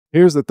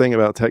Here's the thing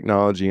about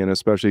technology and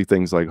especially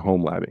things like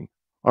home labbing.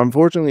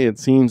 Unfortunately, it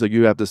seems like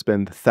you have to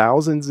spend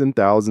thousands and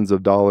thousands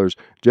of dollars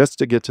just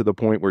to get to the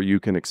point where you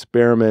can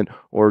experiment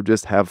or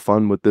just have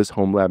fun with this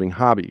home labbing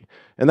hobby.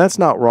 And that's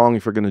not wrong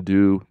if you're going to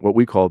do what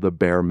we call the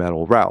bare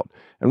metal route.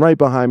 And right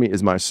behind me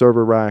is my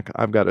server rack.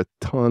 I've got a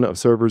ton of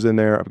servers in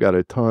there. I've got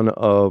a ton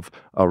of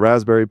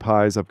Raspberry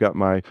Pis. I've got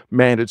my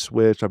managed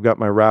switch. I've got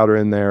my router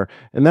in there.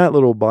 And that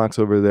little box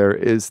over there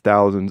is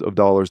thousands of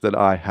dollars that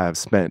I have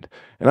spent.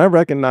 And I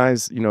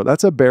recognize,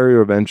 that's a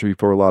barrier of entry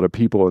for a lot of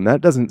people. And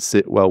that doesn't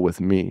sit well with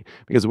me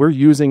because we're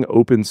using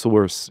open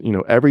source.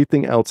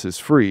 Everything else is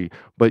free,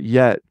 but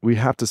yet we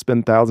have to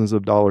spend thousands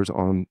of dollars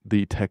on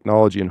the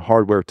technology and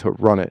hardware to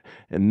run it.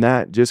 And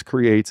that just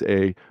creates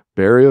a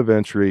barrier of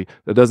entry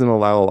that doesn't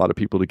allow a lot of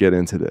people to get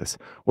into this.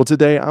 Well,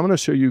 today I'm going to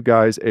show you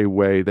guys a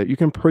way that you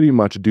can pretty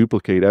much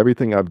duplicate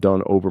everything I've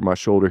done over my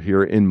shoulder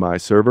here in my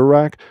server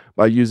rack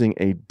by using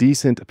a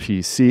decent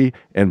PC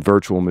and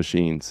virtual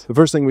machines. The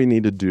first thing we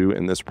need to do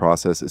in this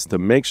process is to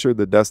make sure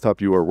the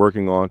desktop you are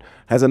working on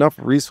has enough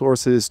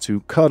resources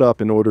to cut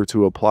up in order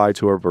to apply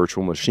to our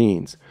virtual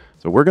machines.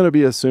 So we're going to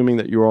be assuming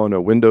that you're on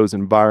a Windows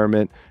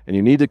environment and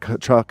you need to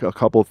check a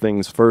couple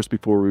things first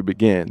before we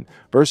begin.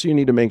 First, you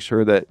need to make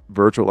sure that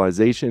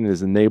virtualization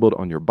is enabled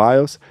on your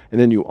BIOS,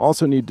 and then you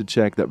also need to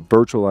check that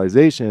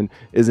virtualization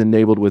is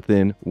enabled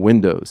within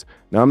Windows.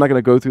 Now, I'm not going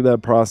to go through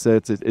that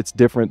process. It's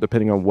different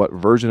depending on what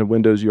version of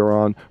Windows you're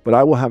on, but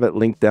I will have it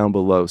linked down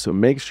below. So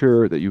make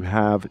sure that you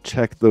have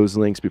checked those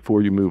links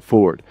before you move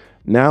forward.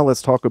 Now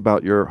let's talk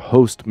about your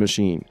host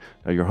machine.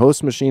 Now your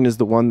host machine is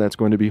the one that's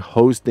going to be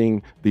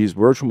hosting these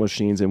virtual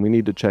machines, and we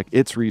need to check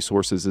its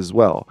resources as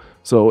well.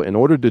 So in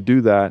order to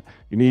do that,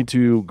 you need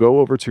to go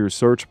over to your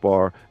search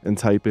bar and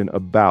type in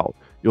about.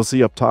 You'll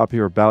see up top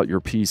here about your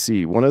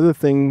PC. One of the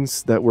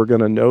things that we're going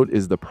to note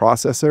is the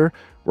processor.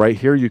 Right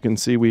here, you can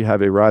see we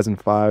have a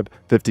Ryzen 5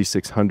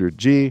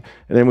 5600G,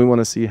 and then we want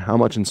to see how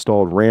much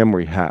installed RAM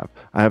we have.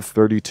 I have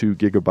 32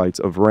 gigabytes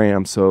of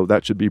RAM, so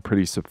that should be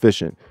pretty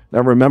sufficient.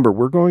 Now remember,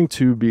 we're going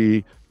to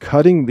be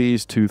cutting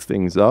these two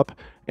things up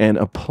and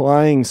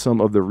applying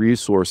some of the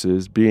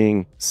resources,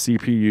 being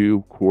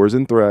CPU, cores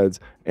and threads,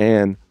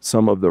 and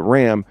some of the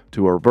RAM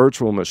to our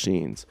virtual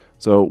machines.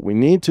 So we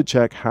need to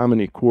check how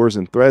many cores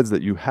and threads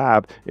that you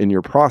have in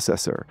your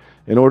processor.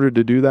 In order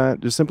to do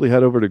that, just simply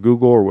head over to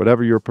Google or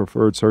whatever your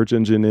preferred search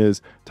engine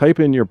is, type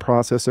in your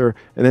processor,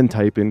 and then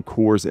type in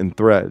cores and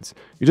threads.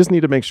 You just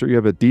need to make sure you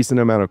have a decent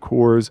amount of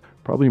cores,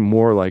 probably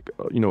more like,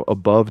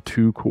 above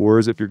 2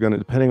 cores if you're going to,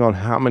 depending on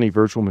how many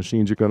virtual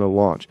machines you're going to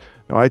launch.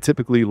 Now, I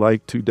typically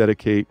like to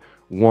dedicate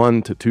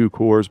 1 to 2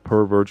 cores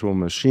per virtual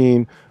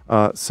machine.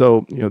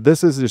 So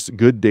this is just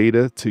good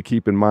data to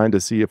keep in mind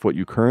to see if what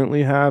you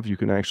currently have, you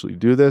can actually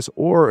do this,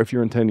 or if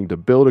you're intending to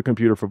build a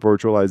computer for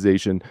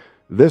virtualization,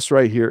 this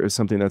right here is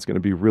something that's going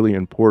to be really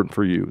important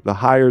for you. The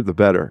higher, the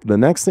better. The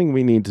next thing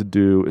we need to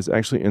do is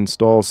actually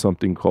install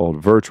something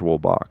called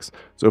VirtualBox.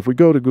 So if we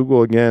go to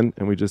Google again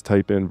and we just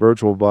type in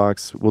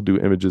VirtualBox, we'll do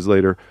images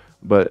later,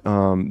 but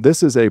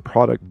this is a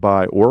product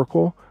by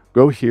Oracle.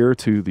 Go here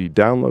to the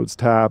Downloads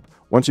tab.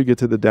 Once you get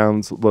to the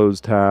Downloads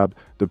tab,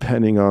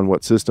 depending on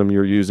what system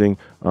you're using,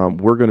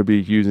 we're going to be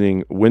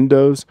using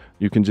Windows.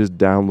 You can just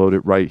download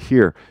it right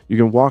here. You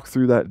can walk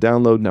through that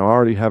download. Now, I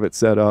already have it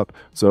set up.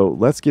 So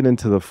let's get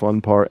into the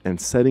fun part and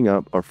setting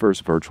up our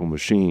first virtual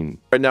machine.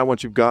 Right now,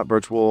 once you've got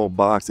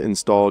VirtualBox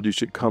installed, you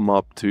should come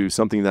up to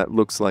something that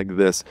looks like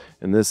this.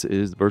 And this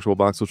is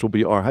VirtualBox, which will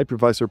be our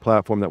hypervisor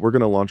platform that we're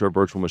going to launch our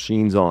virtual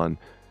machines on.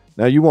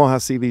 Now you won't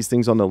see these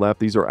things on the left.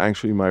 These are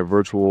actually my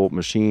virtual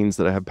machines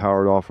that I have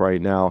powered off right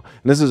now.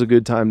 And this is a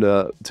good time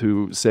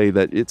to say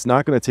that it's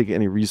not going to take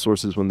any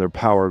resources when they're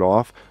powered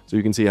off. So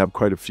you can see I have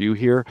quite a few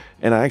here.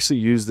 And I actually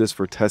use this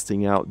for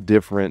testing out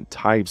different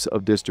types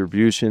of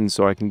distributions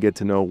so I can get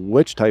to know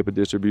which type of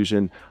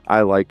distribution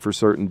I like for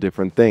certain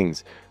different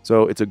things.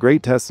 So it's a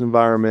great test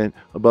environment.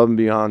 Above and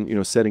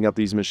beyond, setting up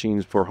these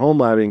machines for home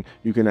labbing,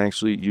 you can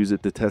actually use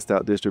it to test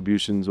out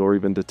distributions or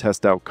even to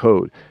test out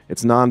code.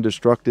 It's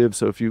non-destructive,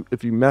 so if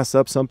you mess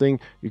up something,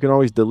 you can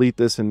always delete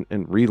this and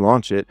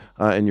relaunch it,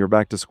 and you're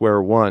back to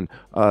square one.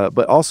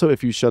 But also,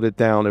 if you shut it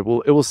down, it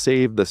will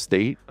save the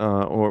state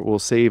or it will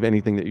save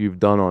anything that you've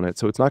done on it.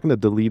 So it's not going to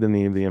delete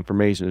any of the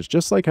information. It's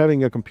just like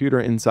having a computer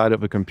inside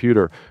of a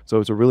computer. So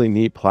it's a really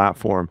neat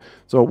platform.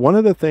 So one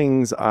of the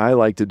things I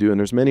like to do, and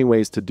there's many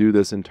ways to do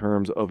this in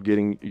terms of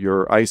getting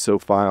your ISO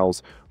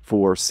files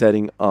for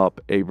setting up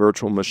a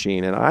virtual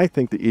machine. And I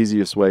think the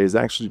easiest way is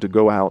actually to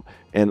go out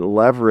and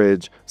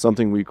leverage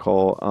something we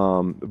call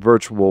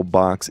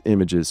VirtualBox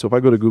images. So if I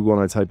go to Google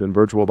and I type in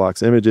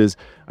VirtualBox images,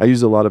 I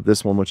use a lot of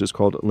this one, which is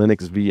called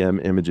Linux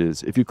VM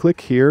images. If you click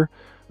here,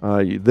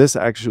 this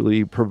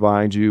actually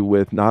provides you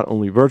with not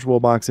only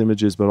VirtualBox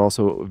images, but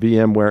also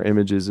VMware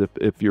images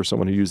if you're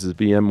someone who uses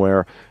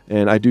VMware.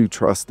 And I do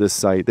trust this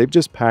site. They've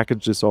just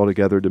packaged this all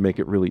together to make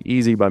it really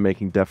easy by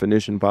making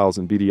definition files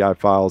and VDI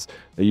files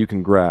that you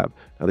can grab.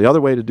 Now, the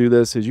other way to do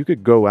this is you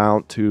could go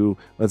out to,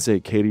 let's say,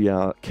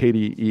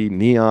 KDE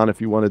Neon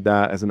if you wanted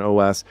that as an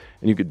OS,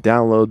 and you could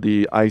download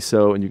the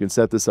ISO and you can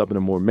set this up in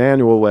a more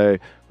manual way.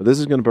 but this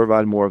is going to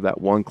provide more of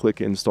that one-click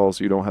install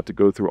so you don't have to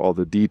go through all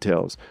the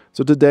details.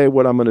 So today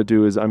what I'm going to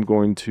do is I'm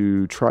going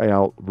to try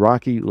out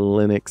Rocky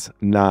Linux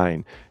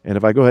 9. And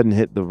if I go ahead and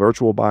hit the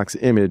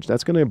VirtualBox image,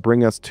 that's going to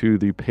bring us to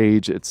the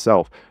page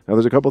itself. Now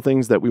there's a couple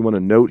things that we want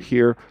to note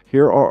here.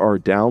 Here are our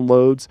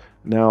downloads.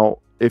 Now,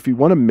 if you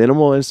want a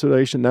minimal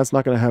installation, that's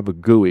not going to have a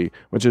GUI,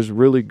 which is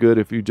really good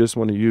if you just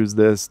want to use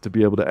this to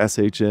be able to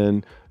SSH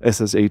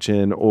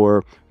in,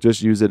 or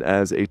just use it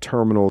as a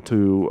terminal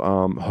to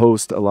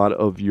host a lot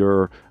of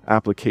your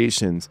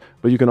applications.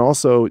 But you can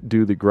also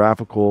do the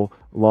graphical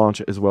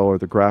launch as well, or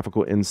the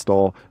graphical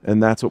install,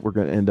 and that's what we're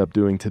going to end up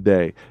doing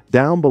today.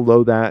 Down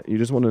below that, you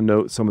just want to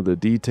note some of the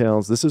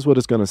details. This is what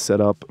it's going to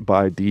set up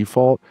by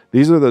default.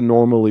 These are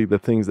normally the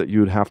things that you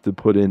would have to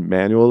put in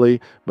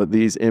manually, but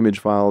these image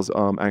files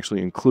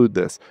actually include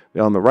this.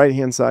 Now, on the right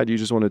hand side, you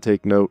just want to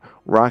take note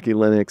Rocky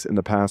Linux, and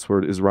the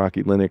password is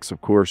Rocky Linux.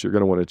 Of course, you're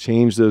going to want to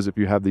change those if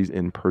you have these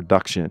in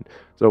production.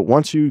 So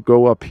once you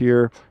go up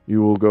here,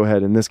 you will go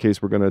ahead. In this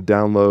case, we're going to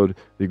download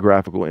the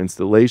graphical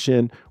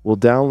installation. We'll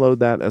download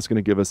that. That's going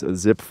to give us a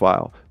zip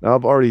file. Now,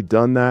 I've already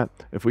done that.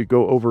 If we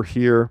go over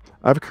here,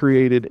 I've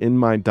created in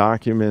my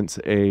documents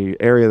a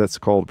area that's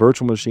called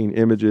virtual machine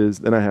images.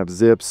 Then I have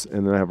zips,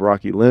 and then I have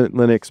Rocky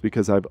Linux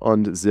because I've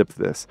unzipped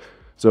this.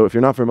 So if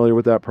you're not familiar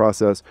with that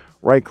process,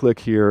 right click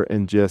here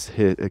and just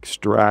hit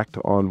extract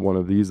on one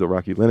of these, the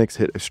Rocky Linux,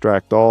 hit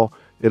extract all.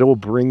 It will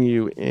bring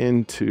you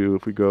into,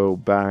 if we go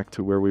back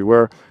to where we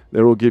were,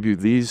 it will give you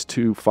these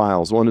two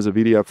files. One is a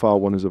VDF file,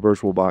 one is a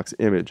VirtualBox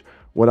image.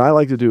 What I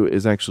like to do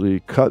is actually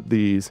cut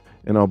these,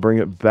 and I'll bring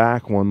it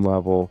back one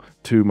level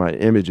to my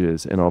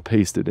images, and I'll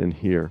paste it in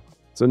here.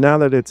 So now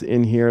that it's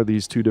in here,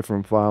 these two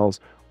different files,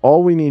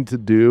 all we need to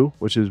do,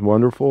 which is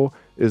wonderful,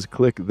 is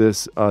click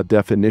this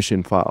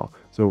definition file.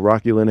 So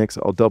Rocky Linux,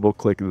 I'll double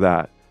click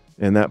that,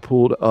 and that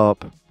pulled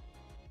up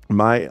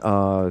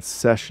my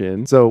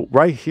session. So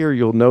right here,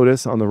 you'll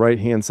notice on the right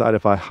hand side,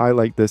 if I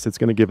highlight this, it's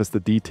going to give us the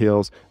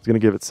details. It's going to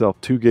give itself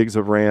 2 gigs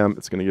of RAM.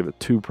 It's going to give it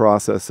 2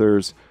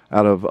 processors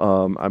out of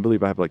I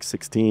believe I have like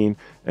 16,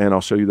 and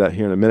I'll show you that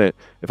here in a minute.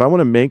 If I want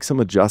to make some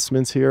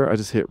adjustments here, I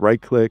just hit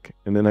right click,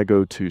 and then I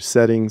go to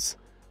settings,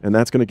 and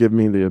that's going to give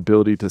me the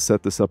ability to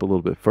set this up a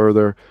little bit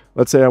further.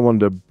 Let's say I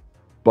wanted to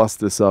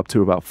bust this up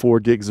to about 4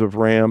 gigs of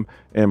RAM,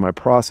 and my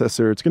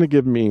processor, it's going to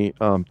give me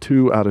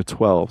 2 out of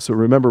 12. So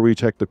remember, we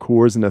checked the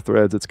cores and the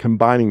threads. It's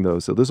combining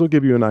those. So this will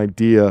give you an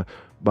idea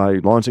by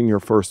launching your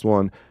first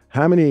one,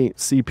 how many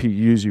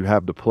CPUs you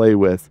have to play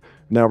with.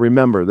 Now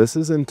remember, this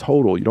is in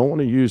total. You don't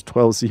want to use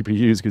 12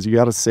 CPUs because you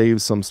got to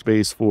save some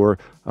space for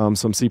some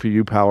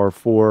CPU power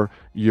for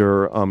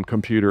your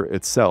computer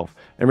itself.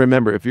 And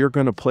remember, if you're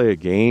going to play a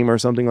game or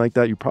something like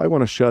that, you probably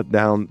want to shut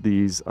down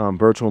these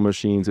virtual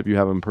machines if you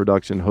have them in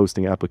production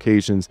hosting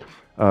applications,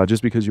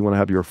 just because you want to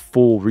have your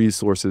full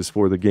resources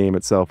for the game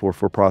itself or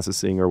for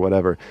processing or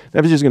whatever.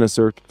 Now, if you're just going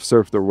to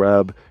surf the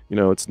web, you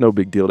know, it's no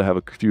big deal to have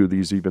a few of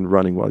these even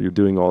running while you're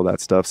doing all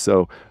that stuff.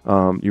 So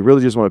you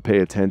really just want to pay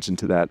attention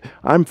to that.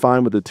 I'm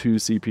fine with the 2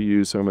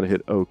 CPUs, so I'm going to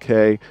hit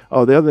OK.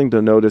 Oh, the other thing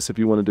to notice, if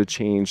you wanted to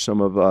change some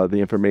of the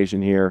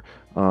information here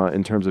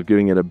in terms of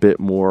giving it a bit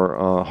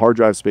more hard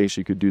drive space,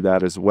 you could do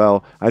that as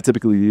well. I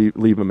typically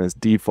leave them as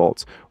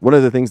defaults. One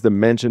of the things to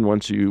mention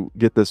once you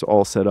get this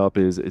all set up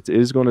is it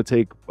is going to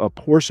take a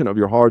portion of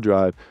your hard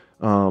drive,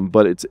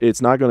 but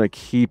it's not going to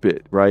keep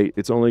it, right?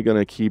 It's only going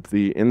to keep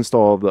the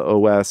install of the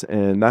OS,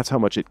 and that's how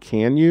much it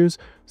can use.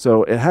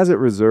 So it has it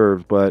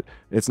reserved, but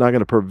it's not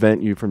going to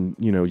prevent you from,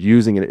 you know,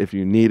 using it if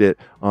you need it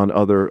on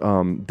other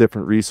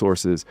different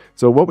resources.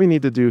 So what we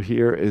need to do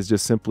here is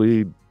just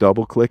simply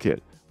double click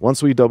it.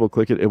 Once we double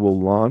click it, it will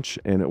launch,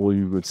 and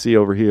you would see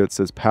over here it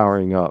says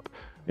powering up.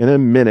 In a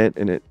minute,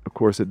 and of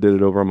course it did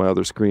it over on my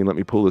other screen. Let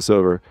me pull this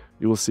over.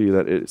 You will see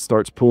that it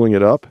starts pulling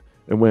it up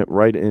and went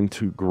right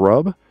into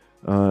Grub.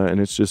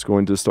 And it's just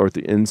going to start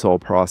the install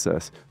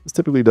process. This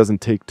typically doesn't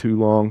take too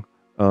long.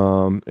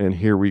 And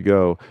here we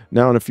go.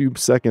 Now in a few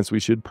seconds, we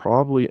should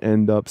probably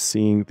end up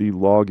seeing the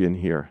login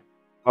here.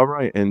 All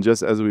right, and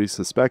just as we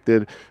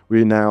suspected,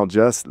 we now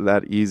just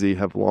that easy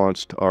have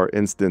launched our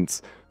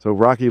instance. So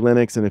Rocky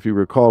Linux, and if you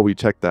recall, we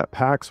checked that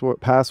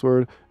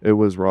password. It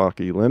was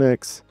Rocky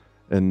Linux.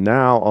 And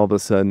now all of a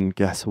sudden,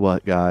 guess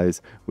what,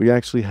 guys? We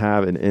actually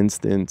have an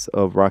instance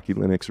of Rocky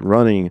Linux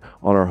running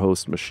on our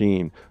host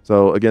machine.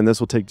 So again, this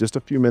will take just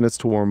a few minutes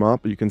to warm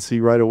up, but you can see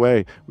right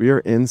away, we are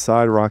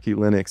inside Rocky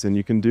Linux, and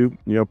you can do,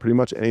 you know, pretty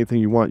much anything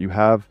you want. You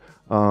have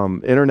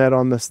internet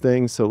on this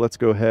thing. So let's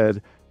go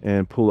ahead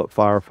and pull up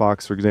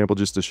Firefox, for example,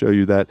 just to show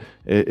you that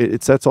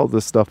it sets all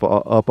this stuff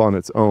up on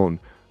its own.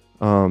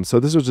 So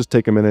this will just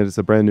take a minute. It's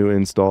a brand new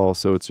install,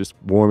 so it's just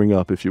warming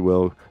up, if you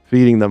will,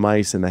 feeding the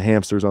mice and the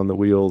hamsters on the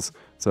wheels.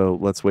 So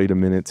let's wait a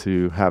minute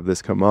to have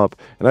this come up.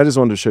 And I just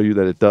wanted to show you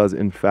that it does,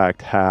 in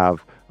fact,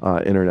 have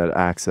internet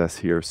access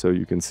here. So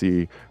you can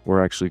see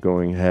we're actually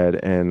going ahead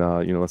and,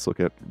 you know, let's look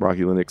at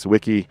Rocky Linux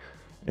Wiki.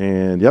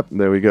 And yep,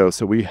 there we go.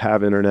 So we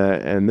have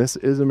internet, and this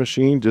is a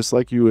machine just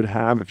like you would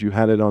have if you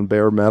had it on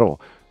bare metal.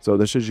 So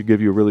this should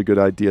give you a really good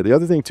idea. The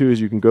other thing too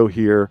is you can go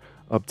here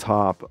up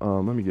top.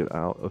 Let me get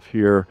out of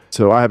here.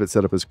 So I have it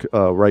set up as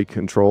right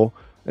control,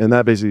 and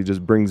that basically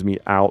just brings me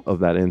out of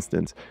that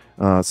instance.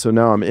 So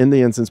now I'm in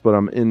the instance, but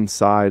I'm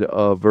inside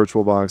of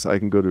VirtualBox. I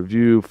can go to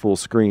view full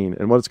screen,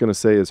 and what it's going to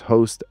say is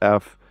host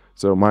F.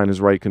 So mine is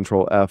right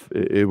control F.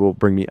 It will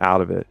bring me out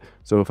of it.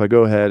 So if I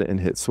go ahead and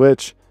hit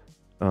switch,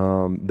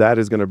 that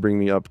is going to bring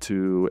me up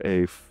to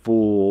a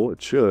full,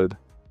 it should,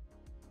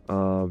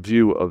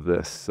 view of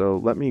this. So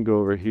let me go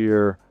over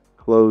here,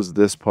 close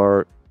this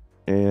part,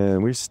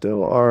 and we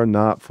still are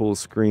not full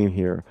screen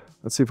here.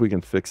 Let's see if we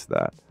can fix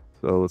that.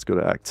 So let's go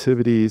to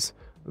activities.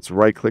 Let's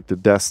right click the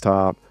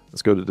desktop.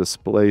 Let's go to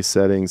display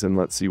settings and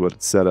let's see what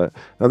it's set at.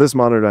 Now this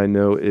monitor I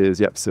know is,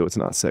 yep, so it's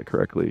not set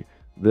correctly.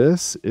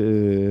 This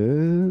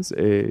is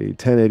a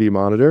 1080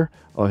 monitor.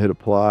 I'll hit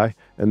apply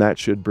and that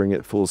should bring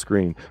it full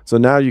screen. So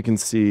now you can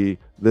see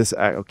this,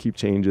 I'll keep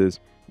changes.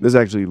 This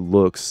actually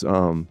looks,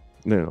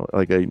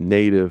 like a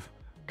native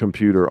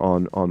computer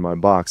on my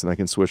box, and I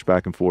can switch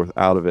back and forth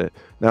out of it.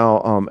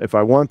 Now, if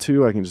I want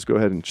to, I can just go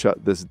ahead and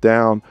shut this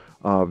down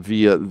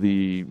via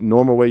the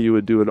normal way you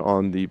would do it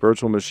on the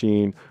virtual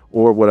machine,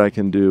 or what I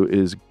can do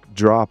is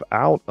drop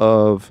out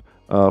of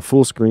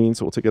full screen.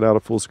 So we'll take it out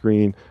of full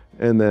screen,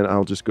 and then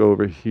I'll just go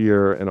over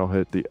here and I'll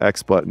hit the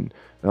X button.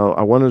 Now,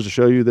 I wanted to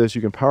show you this.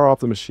 You can power off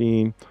the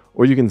machine,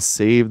 or you can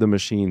save the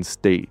machine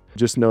state.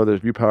 Just know that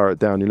if you power it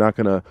down, you're not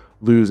gonna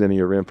lose any of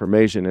your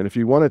information. And if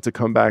you want it to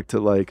come back to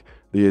like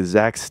the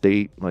exact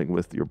state, like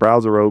with your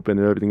browser open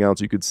and everything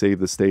else, you could save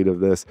the state of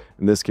this.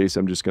 In this case,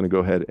 I'm just gonna go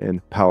ahead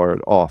and power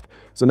it off.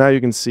 So now you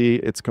can see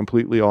it's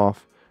completely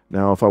off.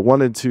 Now, if I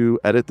wanted to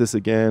edit this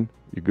again,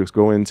 you just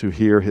go into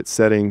here, hit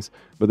settings,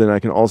 but then I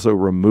can also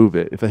remove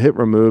it. If I hit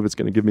remove, it's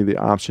going to give me the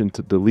option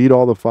to delete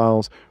all the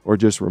files or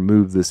just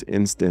remove this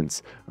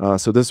instance.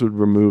 So this would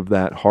remove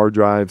that hard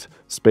drive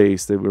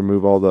space. They would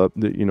remove all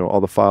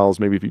all the files.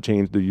 Maybe if you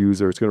change the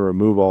user, it's going to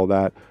remove all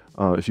that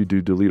if you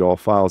do delete all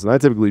files. And I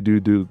typically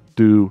do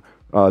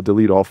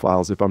delete all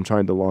files if I'm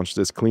trying to launch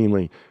this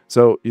cleanly.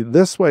 So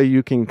this way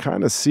you can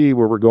kind of see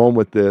where we're going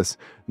with this.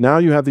 Now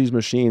you have these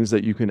machines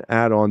that you can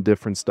add on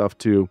different stuff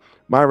to.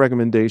 My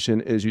recommendation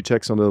is you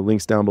check some of the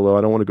links down below.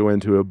 I don't want to go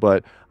into it,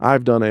 but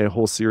I've done a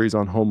whole series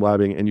on home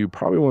labbing, and you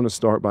probably want to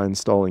start by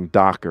installing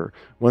Docker.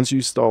 Once you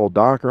install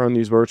Docker on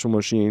these virtual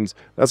machines,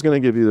 that's going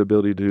to give you the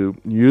ability to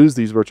use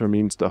these virtual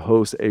machines to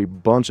host a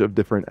bunch of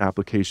different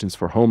applications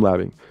for home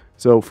labbing.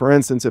 So for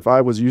instance, if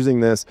I was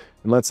using this,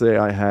 and let's say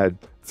I had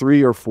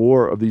 3 or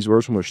 4 of these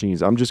virtual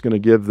machines, I'm just going to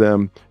give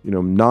them,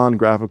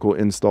 non-graphical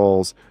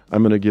installs.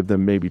 I'm going to give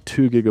them maybe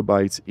 2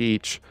 gigabytes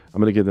each. I'm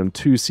going to give them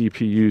 2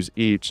 CPUs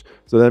each.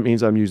 So that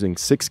means I'm using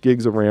 6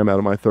 gigs of RAM out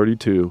of my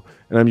 32,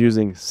 and I'm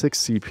using 6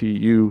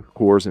 CPU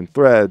cores and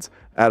threads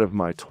out of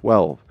my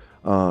 12.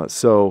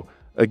 So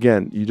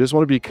again, you just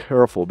want to be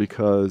careful,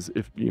 because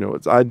if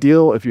it's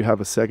ideal if you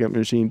have a second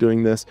machine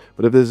doing this,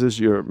 but if this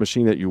is your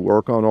machine that you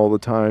work on all the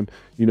time,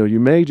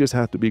 you may just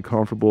have to be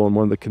comfortable. And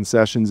one of the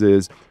concessions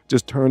is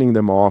just turning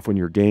them off when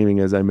you're gaming,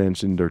 as I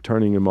mentioned, or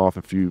turning them off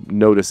if you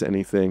notice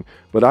anything.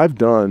 But I've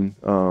done,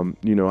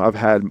 I've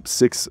had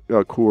 6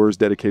 cores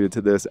dedicated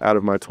to this out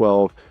of my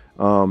 12.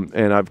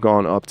 And I've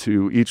gone up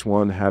to each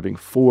one having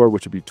 4,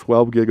 which would be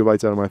 12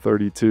 gigabytes out of my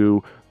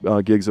 32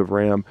 gigs of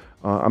RAM.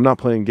 I'm not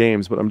playing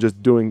games, but I'm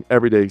just doing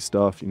everyday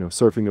stuff,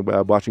 surfing the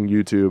web, watching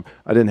YouTube.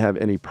 I didn't have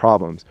any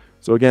problems.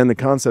 So again, the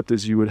concept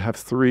is you would have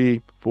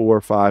 3, 4,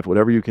 5,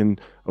 whatever you can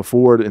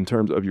afford in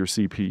terms of your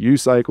CPU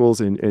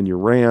cycles and your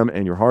RAM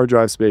and your hard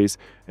drive space,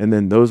 and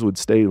then those would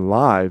stay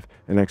live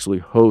and actually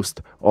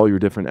host all your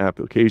different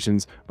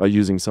applications by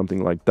using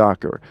something like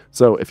Docker.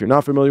 So if you're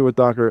not familiar with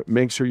Docker,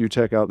 make sure you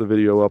check out the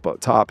video up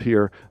top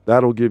here.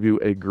 That'll give you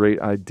a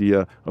great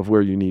idea of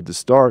where you need to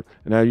start,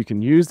 and how you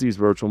can use these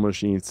virtual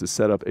machines to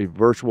set up a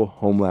virtual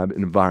home lab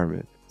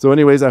environment. So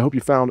anyways, I hope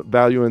you found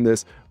value in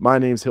this. My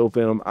name's Hill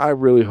Phantom. I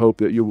really hope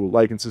that you will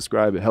like and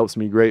subscribe. It helps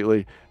me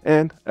greatly.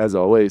 And as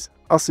always,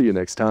 I'll see you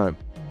next time.